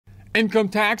Income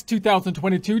tax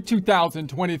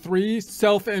 2022-2023,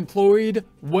 self-employed,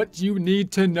 what you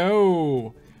need to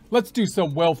know. Let's do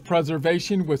some wealth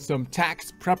preservation with some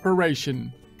tax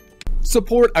preparation.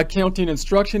 Support accounting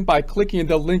instruction by clicking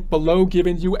the link below,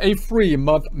 giving you a free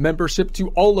month membership to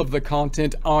all of the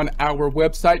content on our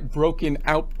website, broken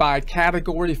out by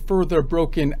category, further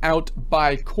broken out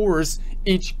by course.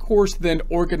 Each course then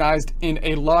organized in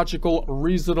a logical,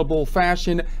 reasonable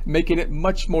fashion, making it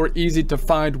much more easy to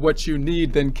find what you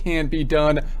need than can be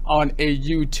done on a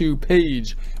YouTube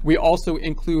page. We also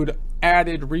include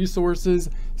added resources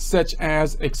such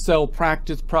as Excel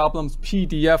practice problems,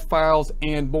 PDF files,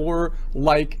 and more,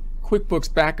 like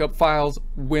QuickBooks backup files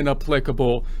when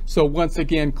applicable. So once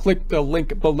again, click the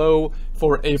link below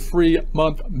for a free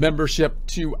month membership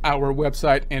to our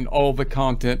website and all the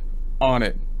content on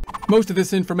it. Most of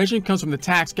this information comes from the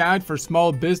Tax Guide for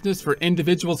Small Business for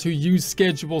Individuals Who Use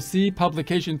Schedule C,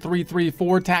 publication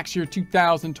 334, tax year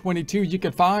 2022. You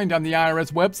can find on the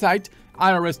IRS website,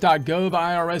 irs.gov,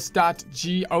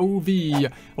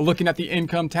 irs.gov. Looking at the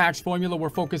income tax formula, we're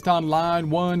focused on line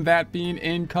 1, that being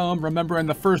income. Remember, in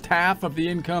the first half of the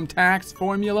income tax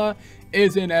formula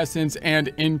is in essence an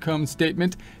income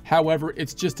statement. However,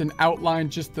 it's just an outline,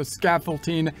 just the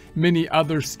scaffolding, many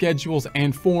other schedules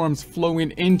and forms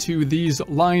flowing into these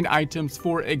line items.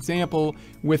 For example,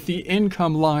 with the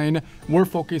income line, we're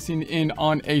focusing in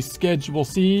on a Schedule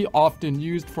C, often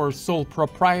used for sole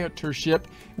proprietorship,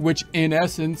 which in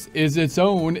essence is its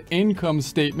own income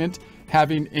statement,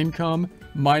 having income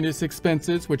minus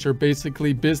expenses, which are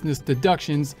basically business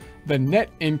deductions, the net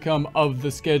income of the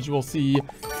Schedule C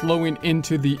flowing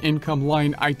into the income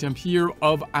line item here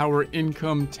of our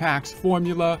income tax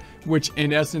formula, which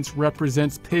in essence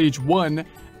represents page 1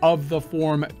 of the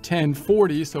Form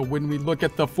 1040. So when we look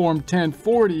at the Form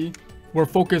 1040, we're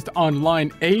focused on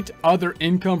line 8, other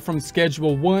income from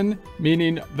Schedule 1,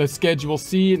 meaning the Schedule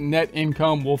C net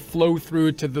income will flow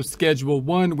through to the Schedule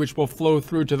 1, which will flow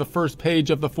through to the first page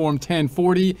of the Form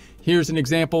 1040. Here's an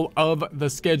example of the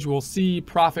Schedule C,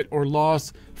 profit or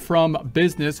loss from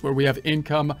business, where we have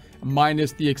income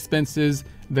minus the expenses.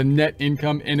 The net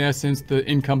income, in essence, the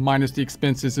income minus the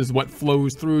expenses, is what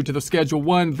flows through to the Schedule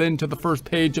 1, then to the first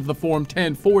page of the Form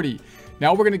 1040.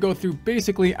 Now we're going to go through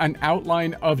basically an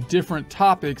outline of different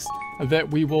topics that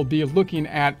we will be looking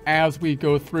at as we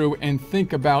go through and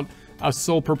think about a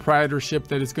sole proprietorship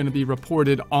that is going to be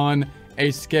reported on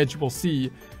a Schedule C.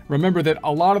 Remember that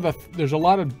there's a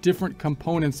lot of different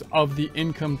components of the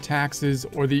income taxes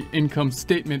or the income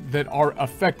statement that are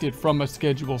affected from a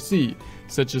Schedule C,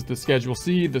 such as the Schedule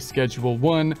C, the Schedule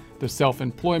 1, the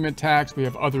self-employment tax. We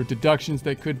have other deductions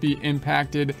that could be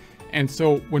impacted. And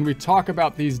so when we talk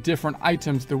about these different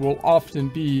items, there will often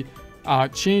be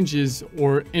changes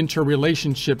or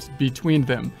interrelationships between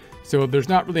them. So there's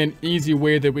not really an easy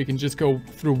way that we can just go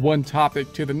through one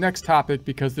topic to the next topic,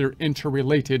 because they're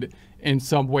interrelated in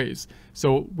some ways.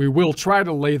 So we will try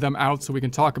to lay them out so we can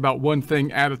talk about one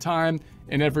thing at a time.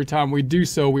 And every time we do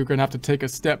so, we're going to have to take a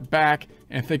step back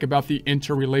and think about the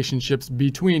interrelationships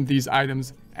between these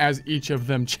items as each of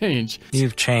them change.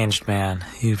 You've changed, man.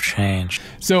 You've changed.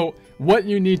 So what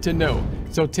you need to know.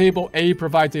 So Table A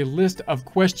provides a list of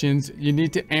questions you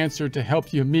need to answer to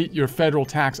help you meet your federal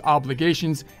tax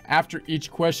obligations. After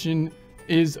each question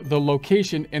is the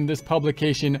location in this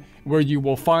publication where you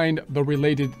will find the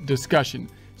related discussion.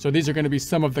 So these are going to be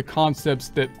some of the concepts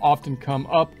that often come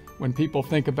up when people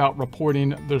think about reporting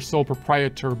their sole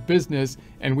proprietor business,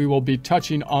 and we will be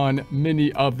touching on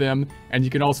many of them. And you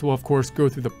can also, of course, go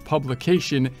through the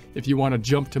publication if you want to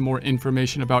jump to more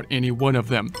information about any one of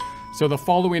them. So the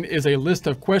following is a list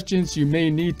of questions you may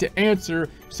need to answer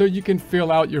so you can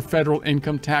fill out your federal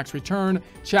income tax return.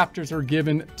 Chapters are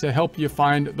given to help you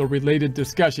find the related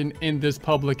discussion in this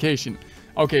publication.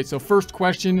 Okay, so first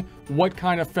question, what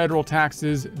kind of federal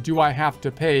taxes do I have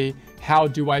to pay? How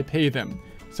do I pay them?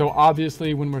 So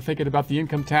obviously, when we're thinking about the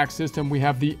income tax system, we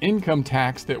have the income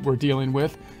tax that we're dealing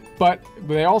with, but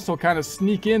they also kind of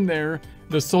sneak in there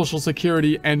the Social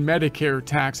Security and Medicare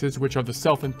taxes, which are the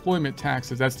self-employment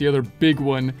taxes. That's the other big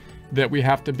one that we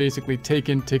have to basically take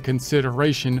into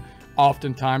consideration.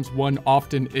 Oftentimes, one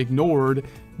often ignored,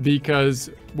 because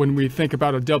when we think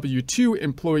about a W-2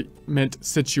 employment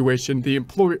situation, the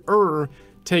employer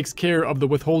takes care of the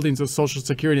withholdings of Social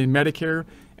Security and Medicare.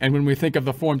 And when we think of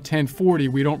the Form 1040,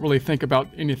 we don't really think about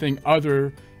anything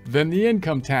other than the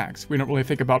income tax. We don't really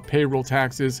think about payroll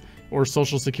taxes or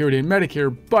Social Security and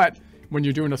Medicare, but when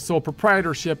you're doing a sole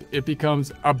proprietorship, it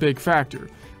becomes a big factor.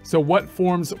 So what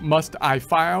forms must I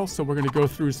file? So we're going to go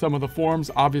through some of the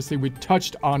forms. Obviously, we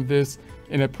touched on this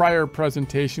in a prior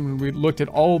presentation when we looked at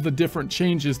all the different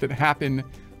changes that happen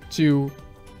to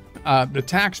the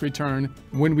tax return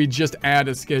when we just add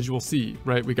a Schedule C,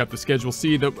 right? We got the Schedule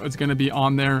C that is going to be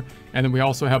on there, and then we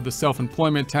also have the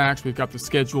self-employment tax. We've got the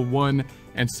Schedule 1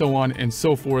 and so on and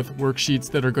so forth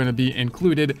worksheets that are going to be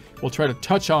included. We'll try to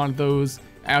touch on those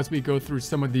as we go through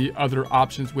some of the other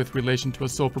options with relation to a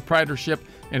sole proprietorship.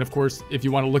 And of course, if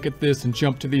you want to look at this and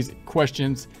jump to these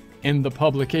questions in the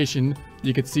publication,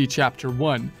 you could see Chapter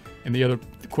 1. And the other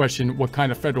question, what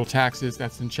kind of federal taxes,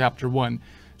 that's in Chapter 1.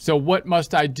 So what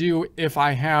must I do if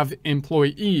I have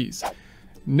employees?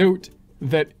 Note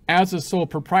that as a sole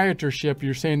proprietorship,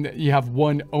 you're saying that you have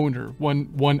one owner.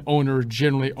 One owner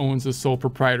generally owns a sole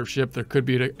proprietorship. There could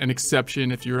be an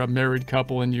exception if you're a married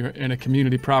couple and you're in a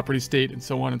community property state and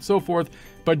so on and so forth.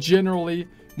 But generally,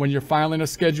 when you're filing a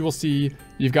Schedule C,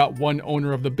 you've got one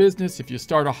owner of the business. If you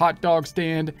start a hot dog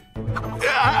stand,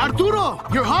 Arturo,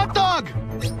 your hot dog!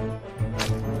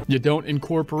 You don't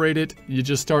incorporate it, you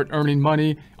just start earning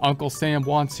money. Uncle Sam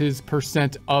wants his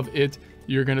percent of it.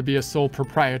 You're going to be a sole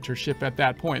proprietorship at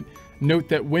that point. Note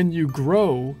that when you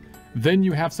grow, then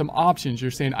you have some options.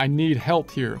 You're saying, I need help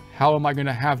here. How am I going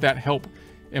to have that help?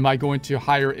 Am I going to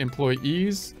hire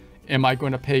employees? Am I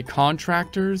going to pay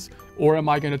contractors? Or am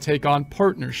I going to take on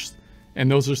partners?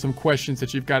 And those are some questions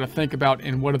that you've got to think about,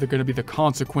 and what are going to be the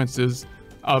consequences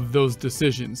of those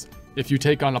decisions. If you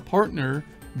take on a partner,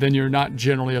 then you're not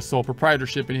generally a sole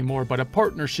proprietorship anymore, but a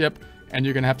partnership, and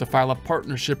you're going to have to file a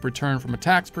partnership return from a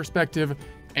tax perspective,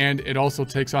 and it also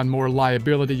takes on more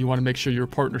liability. You want to make sure your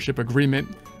partnership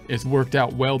agreement is worked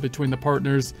out well between the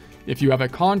partners. If you have a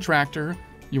contractor,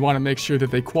 you want to make sure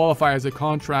that they qualify as a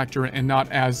contractor and not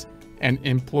as an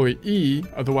employee.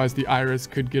 Otherwise, the IRS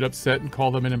could get upset and call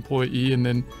them an employee and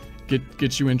then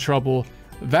get you in trouble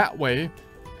that way.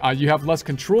 You have less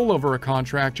control over a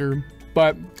contractor,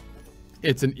 but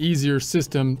it's an easier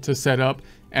system to set up.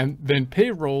 And then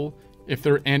payroll, if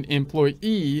they're an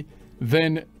employee,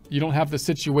 then you don't have the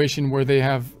situation where they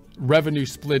have revenue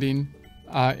splitting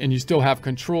and you still have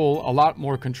control, a lot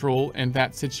more control in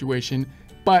that situation.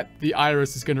 But the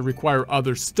IRS is going to require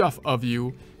other stuff of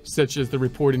you, such as the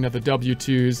reporting of the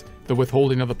W-2s, the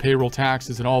withholding of the payroll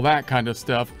taxes, and all that kind of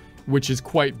stuff, which is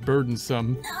quite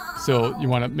burdensome. So you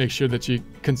want to make sure that you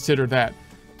consider that.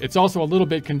 It's also a little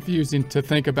bit confusing to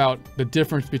think about the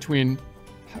difference between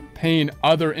paying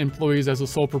other employees as a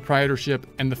sole proprietorship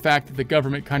and the fact that the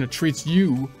government kind of treats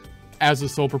you as a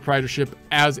sole proprietorship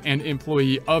as an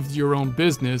employee of your own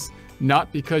business,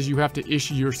 not because you have to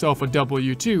issue yourself a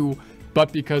W-2,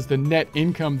 but because the net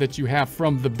income that you have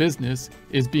from the business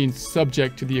is being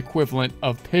subject to the equivalent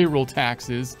of payroll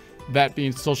taxes, that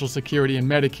being Social Security and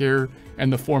Medicare,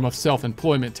 and the form of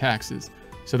self-employment taxes.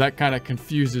 So that kind of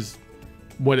confuses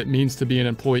what it means to be an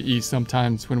employee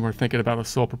sometimes when we're thinking about a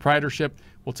sole proprietorship.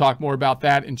 We'll talk more about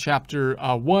that in Chapter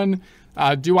 1.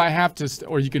 Do I have to,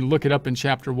 or you can look it up in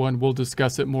Chapter 1. We'll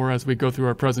discuss it more as we go through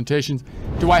our presentations.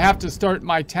 Do I have to start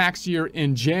my tax year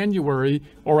in January,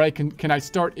 or can I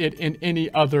start it in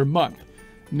any other month?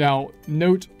 Now,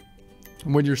 note,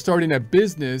 when you're starting a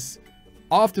business,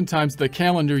 oftentimes the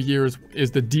calendar year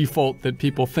is the default that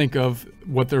people think of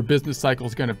what their business cycle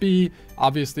is going to be.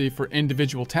 Obviously, for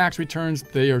individual tax returns,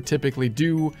 they are typically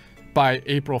due by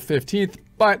April 15th,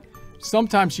 but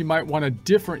sometimes you might want a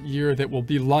different year that will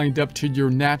be lined up to your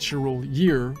natural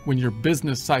year when your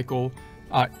business cycle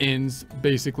ends,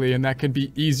 basically, and that can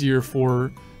be easier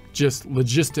for just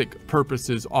logistic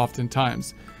purposes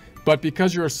oftentimes. But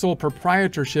because you're a sole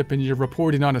proprietorship and you're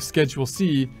reporting on a Schedule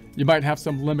C, you might have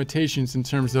some limitations in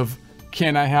terms of,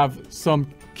 can I have some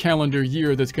calendar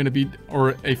year that's going to be,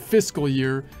 or a fiscal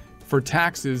year for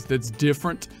taxes that's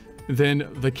different than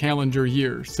the calendar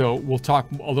year. So we'll talk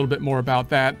a little bit more about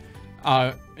that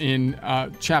in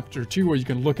Chapter 2, or you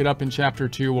can look it up in Chapter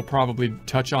 2. We'll probably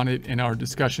touch on it in our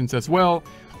discussions as well.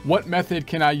 What method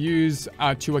can I use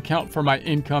to account for my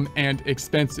income and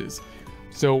expenses?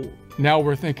 So now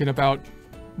we're thinking about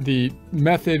the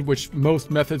method, which most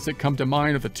methods that come to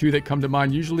mind, or the two that come to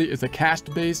mind usually, is a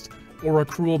cash-based or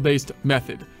accrual-based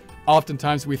method.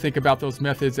 Oftentimes we think about those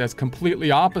methods as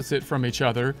completely opposite from each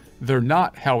other. They're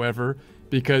not, however,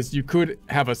 because you could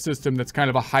have a system that's kind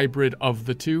of a hybrid of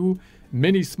the two.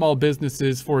 Many small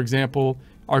businesses, for example,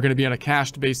 are going to be on a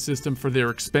cash-based system for their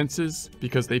expenses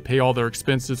because they pay all their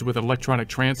expenses with electronic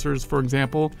transfers, for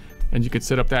example, and you could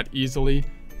set up that easily.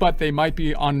 But they might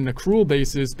be on an accrual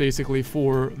basis basically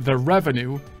for the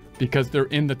revenue because they're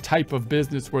in the type of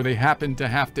business where they happen to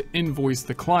have to invoice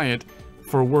the client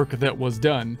for work that was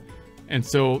done. And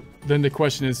so then the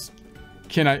question is,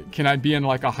 can I be in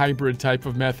like a hybrid type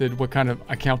of method? What kind of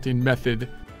accounting method?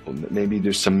 Maybe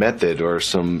there's some method or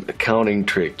some accounting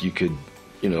trick you could,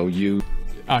 use.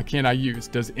 can I use?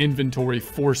 Does inventory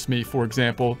force me, for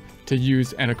example, to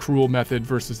use an accrual method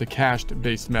versus a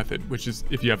cash-based method, which is,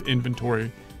 if you have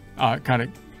inventory, kind of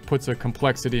puts a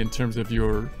complexity in terms of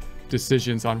your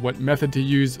decisions on what method to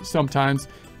use sometimes.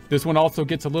 This one also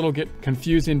gets a little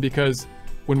confusing because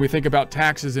when we think about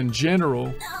taxes in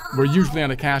general, we're usually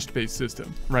on a cash-based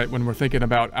system, right? When we're thinking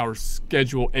about our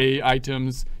Schedule A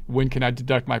items, when can I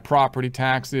deduct my property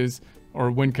taxes,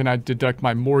 or when can I deduct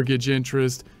my mortgage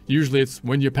interest? Usually it's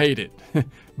when you paid it.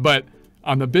 But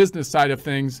on the business side of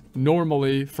things,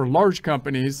 normally for large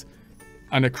companies,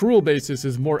 an accrual basis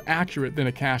is more accurate than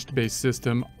a cash-based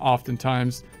system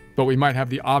oftentimes, but we might have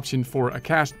the option for a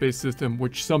cash-based system,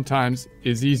 which sometimes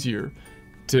is easier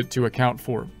to account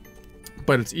for.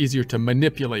 But it's easier to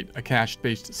manipulate a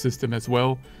cash-based system as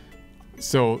well.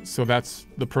 So that's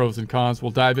the pros and cons.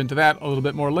 We'll dive into that a little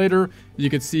bit more later. You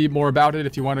can see more about it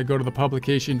if you want to go to the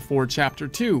publication for Chapter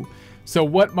 2. So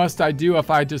what must I do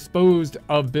if I disposed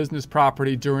of business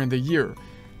property during the year?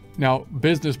 Now,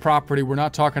 business property, we're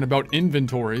not talking about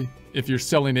inventory. If you're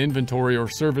selling inventory or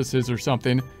services or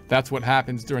something, that's what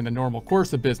happens during the normal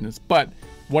course of business. But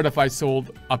what if I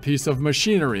sold a piece of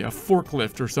machinery, a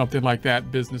forklift or something like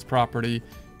that, business property?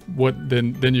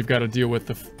 Then you've got to deal with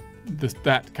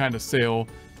that kind of sale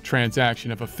transaction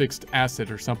of a fixed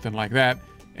asset or something like that.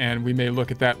 And we may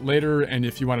look at that later. And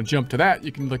if you want to jump to that,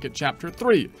 you can look at Chapter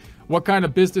 3. What kind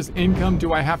of business income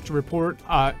do I have to report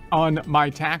on my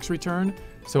tax return?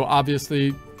 So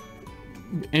obviously,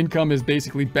 income is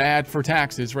basically bad for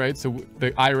taxes, right? So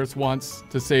the IRS wants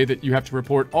to say that you have to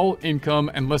report all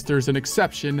income unless there's an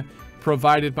exception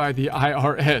provided by the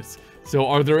IRS. So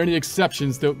are there any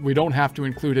exceptions that we don't have to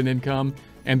include in income?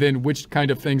 And then which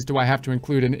kind of things do I have to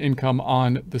include in income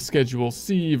on the Schedule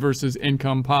C versus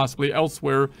income possibly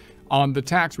elsewhere on the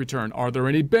tax return? Are there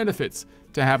any benefits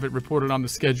to have it reported on the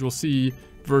Schedule C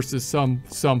versus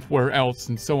somewhere else,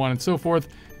 and so on and so forth?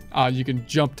 You can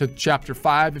jump to Chapter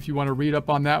 5 if you want to read up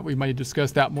on that. We might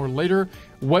discuss that more later.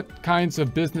 What kinds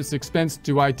of business expense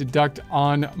do I deduct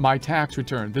on my tax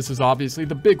return? This is obviously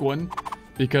the big one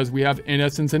because we have, in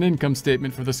essence, an income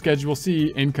statement for the Schedule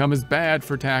C. Income is bad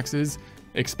for taxes.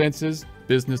 Expenses,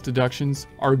 business deductions,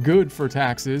 are good for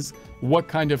taxes. What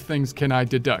kind of things can I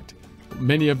deduct?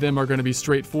 Many of them are going to be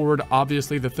straightforward.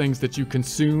 Obviously, the things that you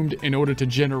consumed in order to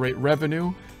generate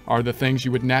revenue are the things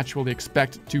you would naturally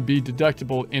expect to be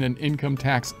deductible in an income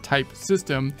tax type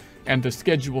system. And the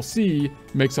Schedule C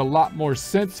makes a lot more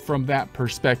sense from that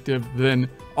perspective than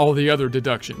all the other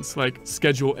deductions. Like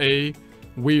Schedule A,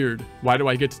 weird. Why do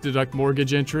I get to deduct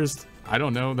mortgage interest? I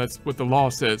don't know. That's what the law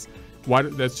says.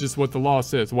 That's just what the law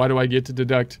says. Why do I get to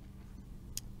deduct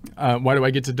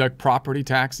property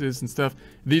taxes and stuff?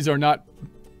 These are not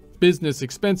business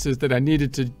expenses that I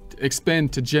needed to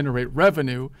expend to generate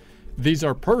revenue. These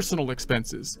are personal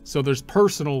expenses. So there's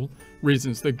personal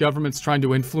reasons. The government's trying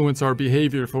to influence our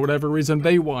behavior for whatever reason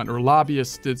they want, or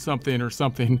lobbyists did something or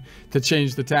something to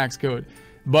change the tax code.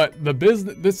 But the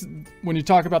business, when you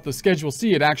talk about the Schedule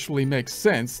C, it actually makes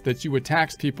sense that you would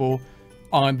tax people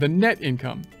on the net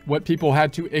income. What people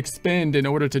had to expend in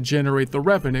order to generate the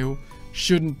revenue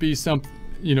shouldn't be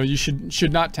you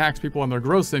should not tax people on their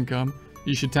gross income.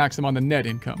 You should tax them on the net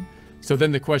income. So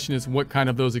then the question is, what kind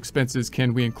of those expenses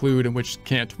can we include and which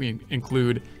can't we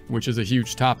include, which is a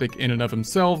huge topic in and of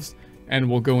themselves. And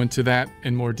we'll go into that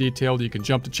in more detail. You can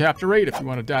jump to Chapter 8 if you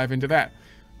want to dive into that.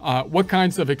 What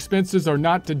kinds of expenses are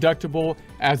not deductible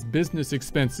as business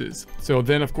expenses? So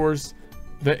then, of course,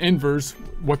 the inverse,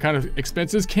 what kind of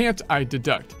expenses can't I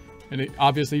deduct? And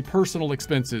obviously personal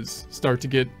expenses start to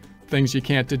get things you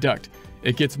can't deduct.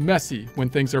 It gets messy when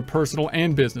things are personal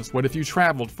and business. What if you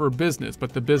traveled for business,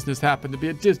 but the business happened to be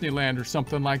at Disneyland or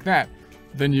something like that?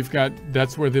 Then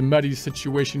that's where the muddy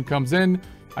situation comes in.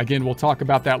 Again, we'll talk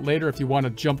about that later. If you want to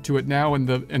jump to it now in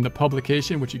the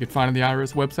publication, which you can find on the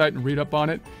IRS website and read up on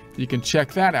it, you can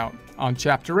check that out on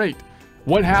Chapter 8.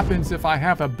 What happens if I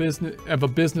have a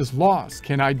business loss?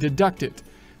 Can I deduct it?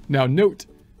 Now note,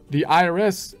 the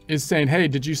IRS is saying, hey,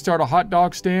 did you start a hot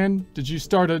dog stand? Did you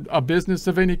start a business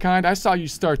of any kind? I saw you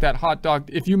start that hot dog.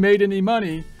 If you made any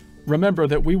money, remember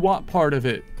that we want part of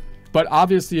it. But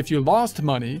obviously, if you lost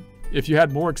money, if you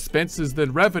had more expenses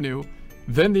than revenue,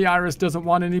 then the IRS doesn't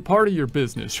want any part of your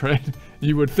business, right?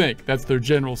 You would think that's their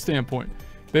general standpoint.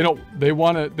 They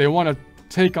want to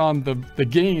take on the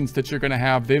gains that you're going to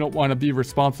have. They don't want to be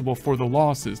responsible for the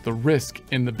losses, the risk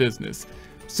in the business.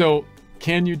 So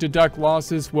can you deduct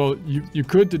losses? Well, you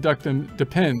could deduct them.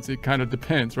 Depends. It kind of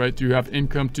depends, right? Do you have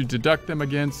income to deduct them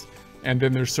against? And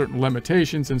then there's certain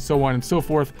limitations and so on and so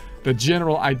forth. The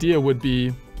general idea would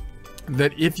be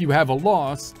that if you have a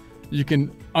loss, you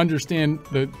can understand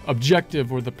the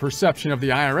objective or the perception of the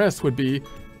IRS would be,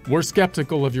 we're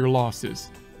skeptical of your losses.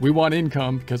 We want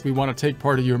income because we want to take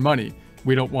part of your money.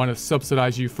 We don't want to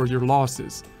subsidize you for your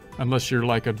losses, unless you're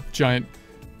like a giant,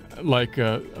 like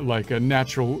a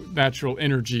natural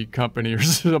energy company or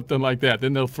something like that.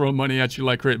 Then they'll throw money at you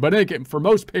like crazy. But again, for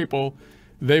most people,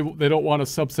 they don't want to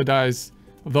subsidize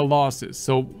the losses.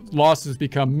 So losses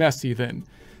become messy then.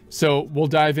 So we'll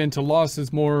dive into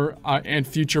losses more in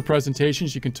future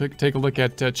presentations. You can take a look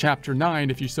at chapter 9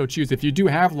 if you so choose. If you do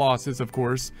have losses, of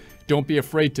course, don't be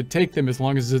afraid to take them as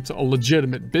long as it's a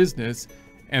legitimate business,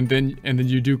 and then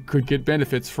you could get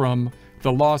benefits from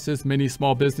the losses. Many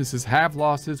small businesses have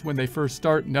losses when they first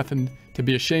start, nothing to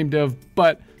be ashamed of,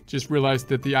 but just realize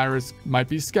that the IRS might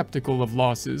be skeptical of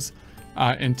losses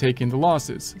and taking the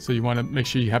losses. So you want to make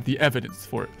sure you have the evidence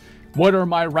for it. What are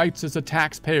my rights as a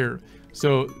taxpayer?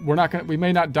 So we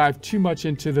may not dive too much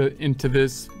into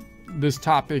this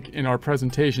topic in our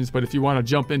presentations, but if you want to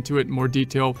jump into it in more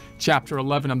detail, chapter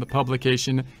 11 on the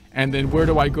publication. And then where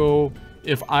do I go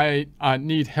if I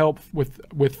need help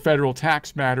with federal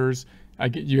tax matters?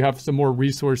 You have some more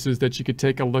resources that you could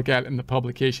take a look at in the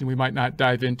publication. We might not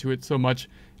dive into it so much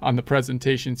on the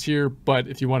presentations here, but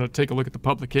if you want to take a look at the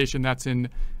publication, that's in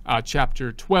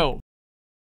chapter 12.